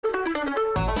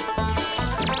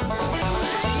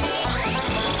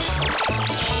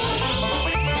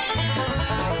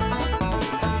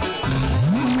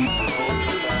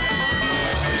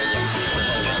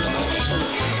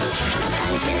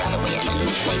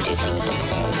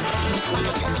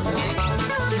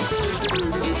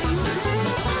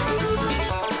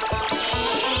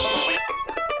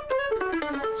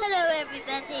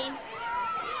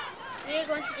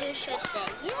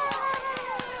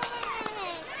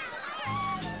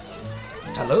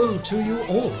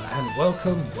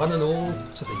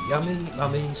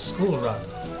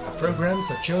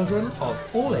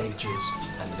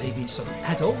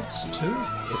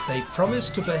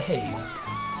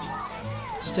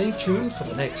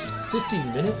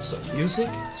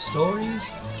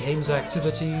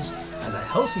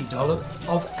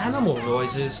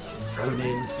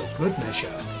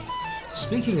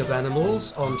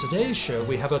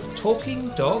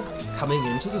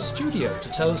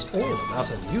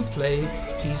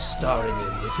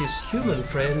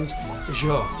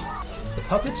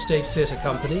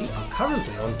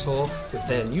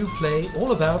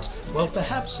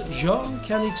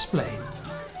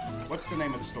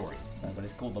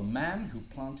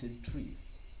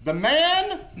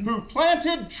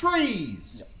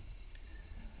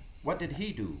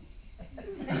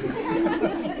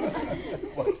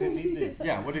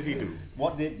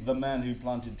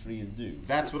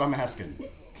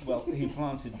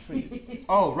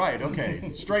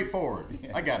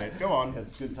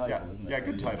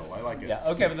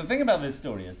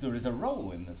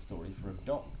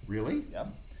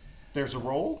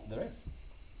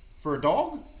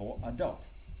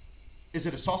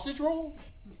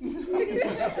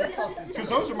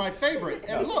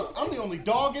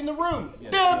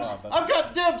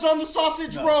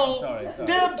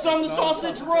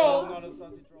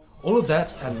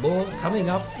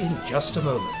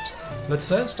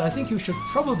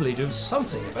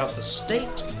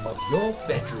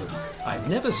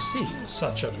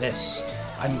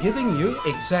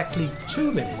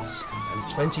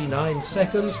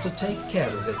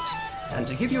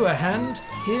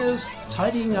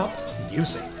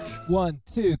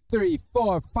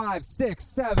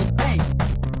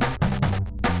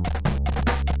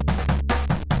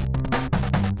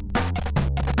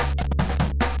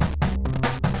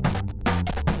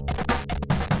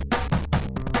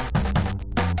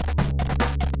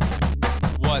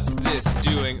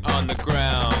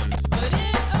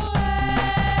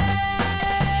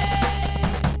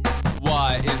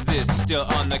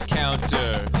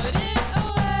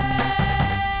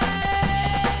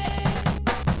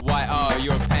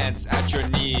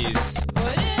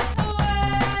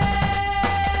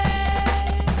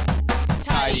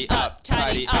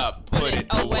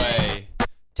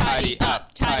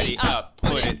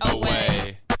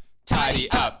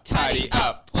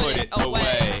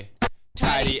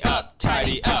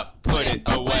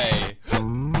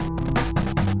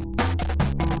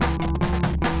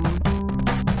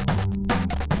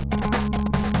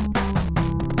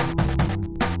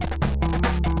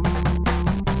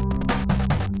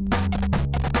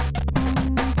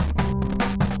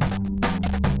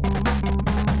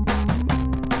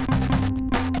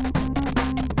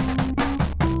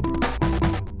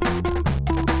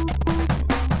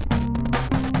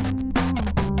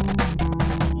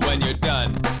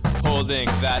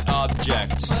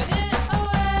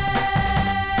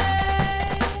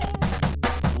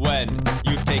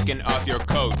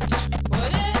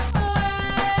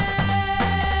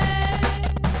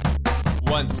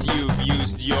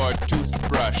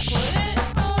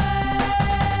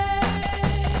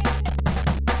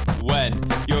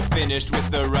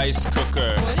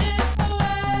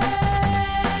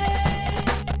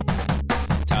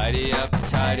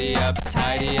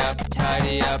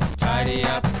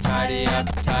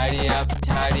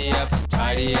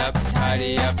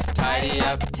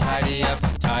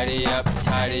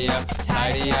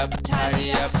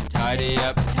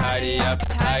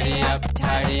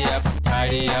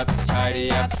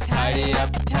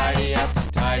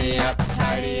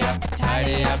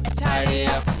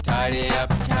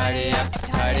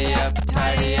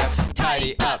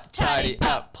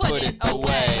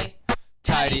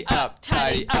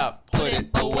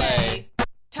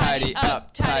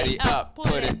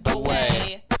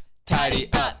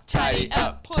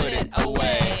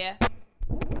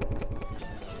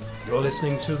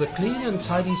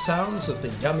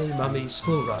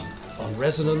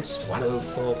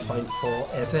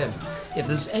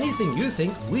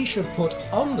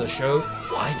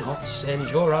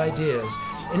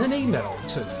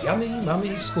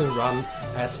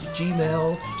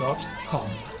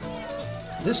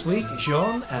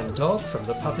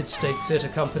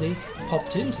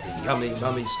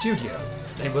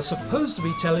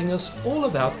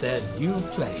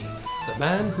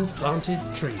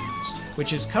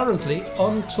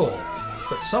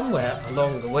but somewhere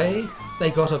along the way,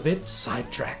 they got a bit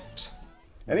sidetracked.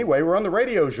 Anyway, we're on the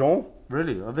radio, Jean.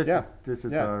 Really? Oh, this Yeah. is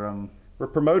Yeah. our We're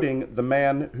promoting The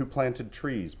Man Who Planted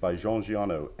Trees by Jean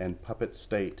Giano and Puppet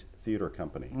State Theater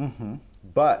Company. Mm-hmm.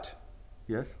 But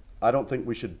yes. I don't think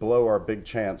we should blow our big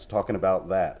chance talking about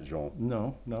that, Jean.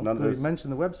 No. None of We this-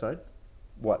 mentioned the website.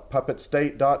 What,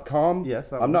 puppetstate.com? Yes,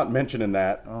 that I'm one. not mentioning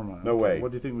that. Oh my. No okay. way.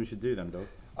 What do you think we should do then, Doug?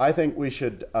 I think we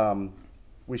should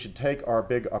take our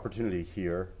big opportunity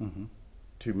here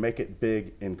to make it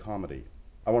big in comedy.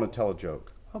 I want to tell a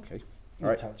joke. Okay. All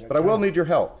right? But I will need your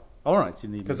help All right. You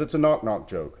need. because it's a knock-knock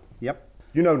joke. Yep.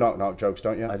 You know knock-knock jokes,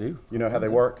 don't you? I do. You know how they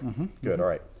work? Good. All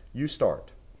right. You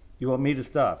start. You want me to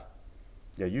start?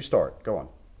 Yeah, you start. Go on.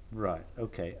 Right.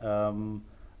 Okay.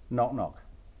 Knock knock.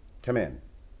 Come in.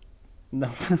 No,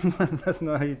 that's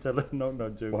not how you tell a knock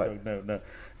knock joke. What? Doug.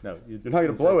 No. You're not going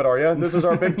to blow it, are you? This is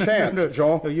our big chance,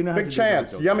 Jean. No, you know how big to do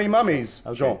chance. that joke. Yummy mummies,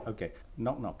 Okay. Jean. Okay.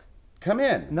 Knock knock. Come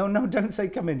in. No, don't say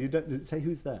come in. You don't say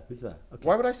who's there. Who's there? Okay.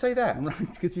 Why would I say that?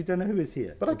 Right, because you don't know who is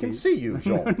here. But I Okay. can see you, No,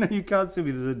 Jean. no, you can't see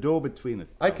me. There's a door between us.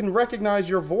 I can recognize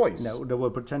your voice. No, we'll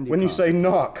pretend you When you can't. say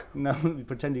knock, No,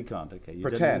 pretend you can't. Okay. You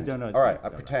pretend. Don't know it's All right, me. I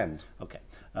pretend. Okay.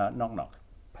 Knock knock.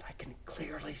 But I can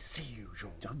clearly see you,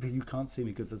 Jean. But you can't see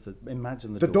me because it's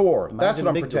imagine The door. Imagine That's what a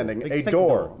I'm big pretending. Big A thick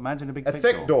door. Imagine a big A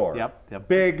thick door. Yep.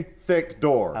 Big, thick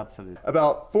door. Absolutely.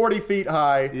 About 40 feet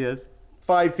high, Yes.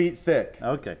 5 feet thick.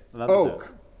 Okay. Well, that'll do Oak.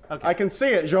 it. Okay. I can see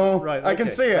it, Jean. Right. I can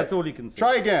okay. see it. That's all you can see.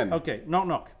 Try again. Okay. Knock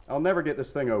knock. I'll never get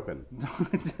this thing open.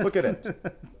 Look at it.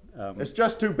 It's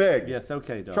just too big. Yes.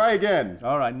 Okay, Doug. Try again.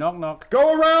 All right. Knock knock.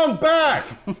 Go around back.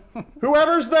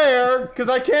 Whoever's there, because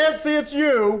I can't see it's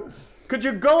you, could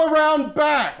you go around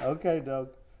back? Okay, Doug.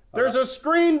 There's a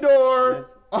screen door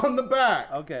on the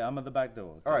back. Okay, I'm at the back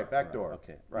door. All right, back door.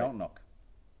 Okay. Right. Knock knock.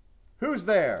 Who's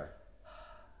there?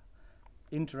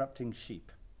 Interrupting sheep.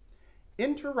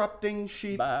 Interrupting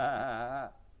sheep. Bah.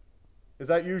 Is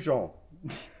that you, Jean?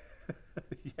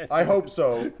 Yes. I hope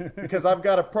so, because I've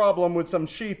got a problem with some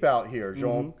sheep out here,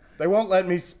 Jean. They won't let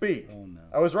me speak. Oh, no.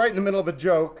 I was right in the middle of a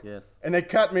joke, Yes. and they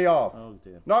cut me off. Oh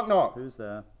dear. Knock, knock. Who's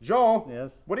there? Jean,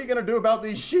 Yes. what are you going to do about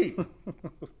these sheep?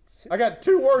 I got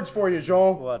 2 words for you,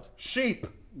 Jean. What? Sheep.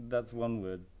 That's one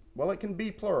word. Well, it can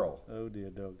be plural. Oh dear,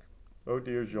 Doug. Oh,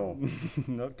 dear, Jean.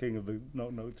 Not king of the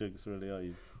knock knock jokes, really, are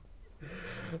you?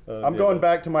 Oh, I'm dear, going Doug.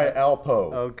 back to my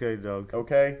Alpo. Okay, Doug.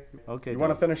 Okay? Okay. You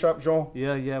want to Doug. finish up, Jean?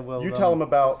 Yeah. Well. You tell them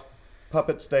about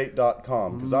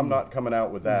puppetstate.com, because I'm not coming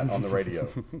out with that on the radio.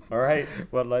 All right?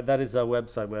 Well, that is our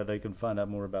website where they can find out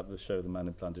more about the show, The Man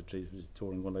Who Planted Trees, which is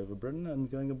touring all over Britain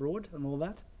and going abroad and all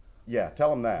that. Yeah, tell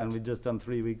them that. And we've just done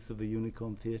 3 weeks of the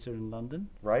Unicorn Theatre in London,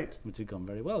 Right? which has gone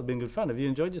very well. It's been good fun. Have you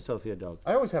enjoyed yourself here, Doug?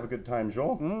 I always have a good time,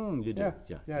 Jean. You do?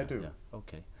 Yeah, I do.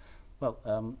 Okay.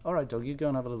 Well, all right, Doug, you go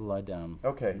and have a little lie down.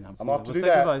 Okay, And have I'm some- off to we'll do say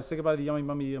that. Goodbye. Say goodbye to the Yummy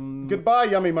Mummy. Goodbye,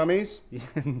 yummy mummies.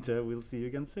 And we'll see you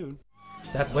again soon.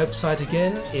 That website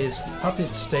again is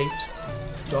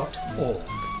puppetstate.org,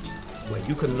 where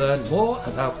you can learn more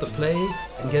about the play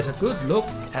and get a good look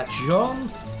at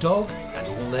Jean, Dog, and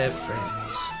all their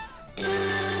friends.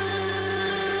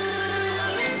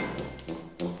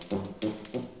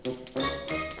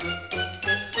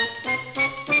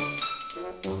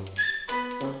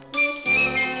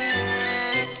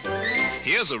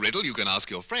 Here's a riddle you can ask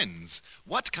your friends.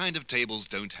 What kind of tables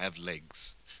don't have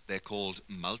legs? They're called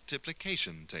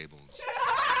multiplication tables.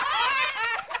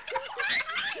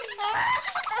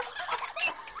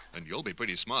 And you'll be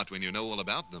pretty smart when you know all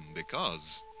about them,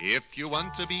 because if you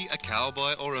want to be a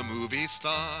cowboy or a movie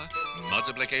star,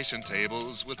 multiplication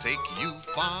tables will take you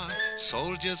far.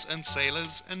 Soldiers and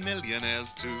sailors and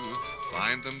millionaires too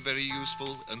find them very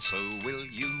useful, and so will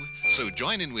you. So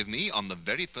join in with me on the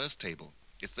very first table.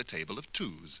 It's the table of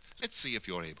twos. Let's see if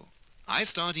you're able. I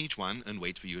start each one and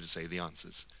wait for you to say the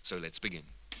answers. So let's begin.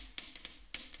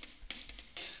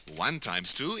 1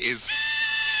 times 2 is...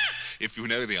 If you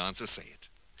know the answer, say it.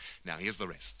 Now here's the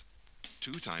rest.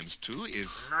 2 times 2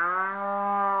 is...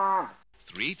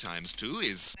 3 times 2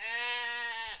 is...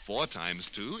 4 times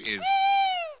 2 is...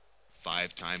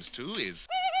 5 times 2 is...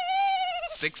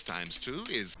 6 times 2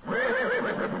 is...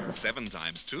 7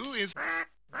 times 2 is...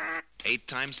 8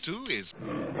 times 2 is...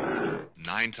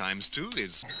 9 times 2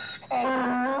 is...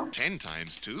 10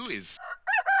 times 2 is...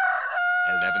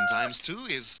 11 times 2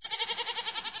 is...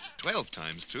 12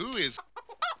 times 2 is...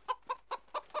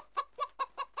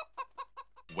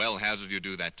 Well, how did you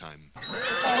do that time?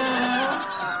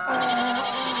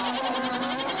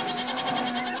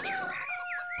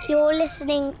 You're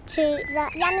listening to the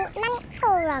Yummy Mummy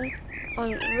School Run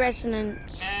on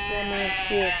Resonance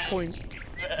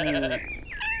 104.4.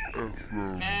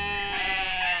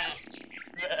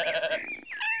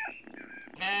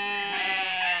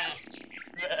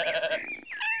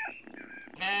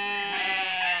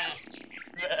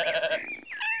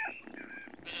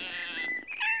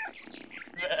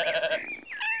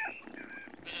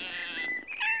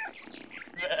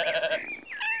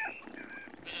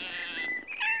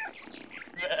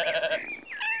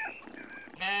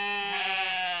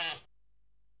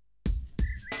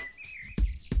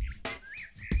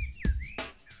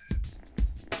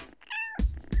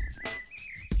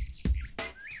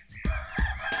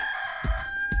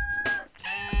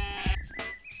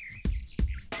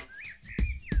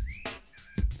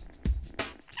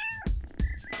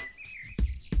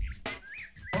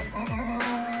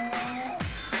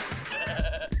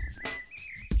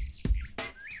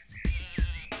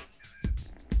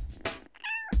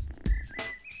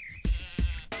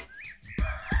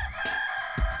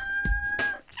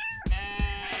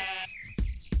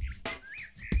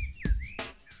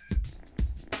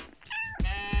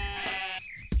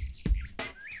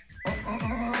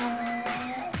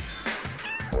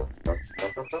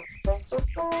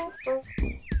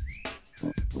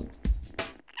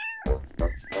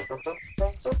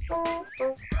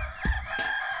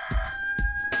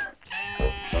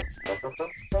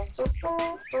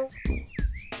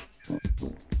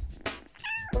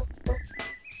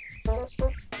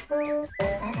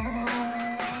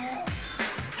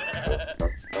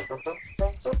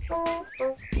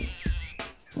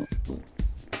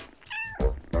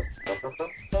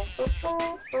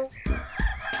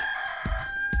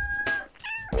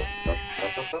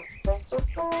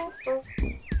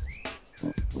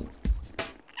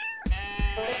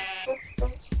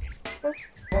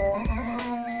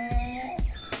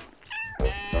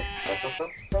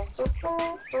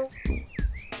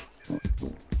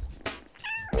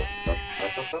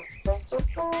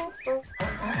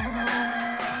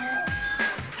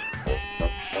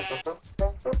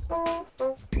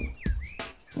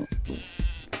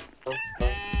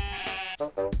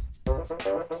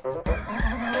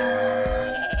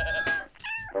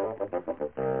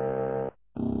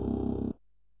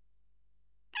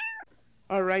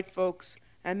 All right, folks.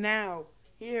 And now,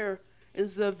 here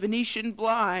is the Venetian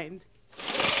blind.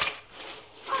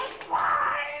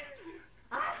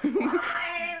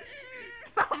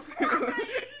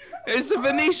 There's the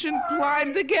Venetian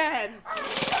blind again.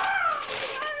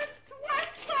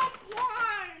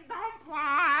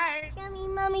 Yummy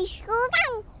Mummy School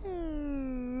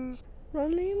Run.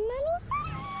 Yummy Mummy School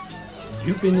Run.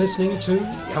 You've been listening to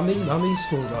Yummy Mummy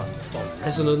School Run on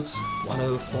Resonance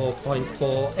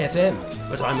 104.4 FM.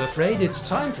 But I'm afraid it's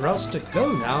time for us to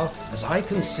go now, as I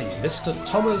can see Mr.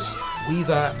 Thomas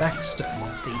Weaver Baxter,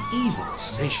 the evil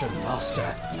station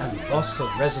master and boss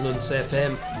of Resonance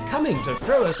FM, coming to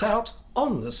throw us out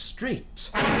on the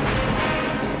street.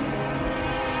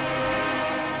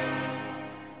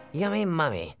 Yummy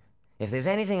Mummy, if there's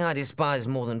anything I despise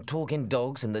more than talking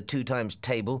dogs and the 2 times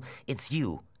table, it's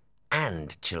you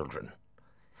and children.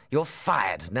 You're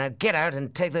fired. Now get out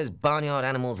and take those barnyard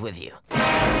animals with you.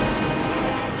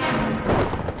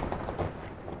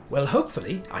 Well,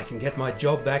 hopefully I can get my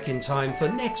job back in time for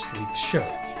next week's show.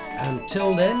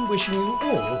 Until then, wishing you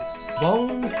all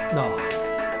bon nag.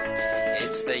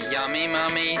 It's the Yummy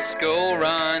Mummy School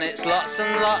Run. It's lots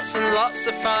and lots and lots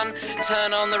of fun.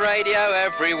 Turn on the radio,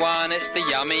 everyone. It's the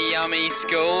Yummy Yummy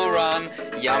School Run.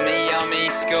 Yummy Yummy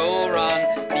School Run.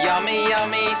 Yummy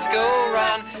Yummy School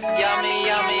Run. Yummy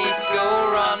Yummy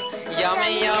School Run.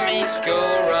 Yummy Yummy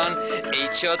School Run.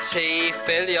 Eat your tea,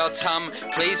 fill your tum.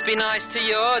 Please be nice to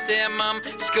your dear mum.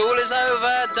 School is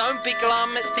over, don't be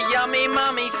glum. It's the Yummy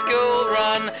Mummy School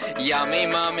Run. Yummy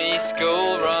Mummy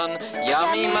School Run.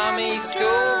 Yummy Mummy School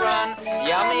Run.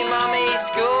 Yummy Mummy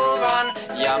School Run.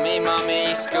 Yummy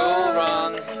Mummy School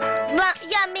Run.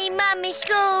 Yummy Mummy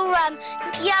School Run.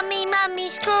 Yummy Mummy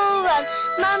School Run.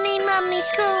 Mummy Mummy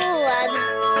School Run.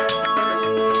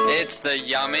 It's the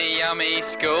Yummy Yummy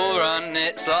School Run.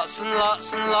 It's lots and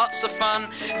lots and lots of fun.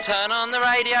 Turn on the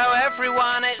radio,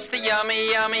 everyone. It's the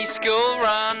Yummy Yummy School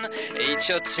Run. Eat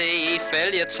your tea,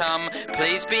 fill your tum.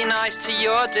 Please be nice to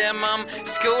your dear mum.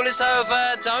 School is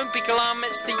over, don't be glum.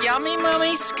 It's the Yummy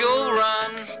Mummy School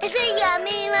Run. It's a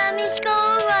Yummy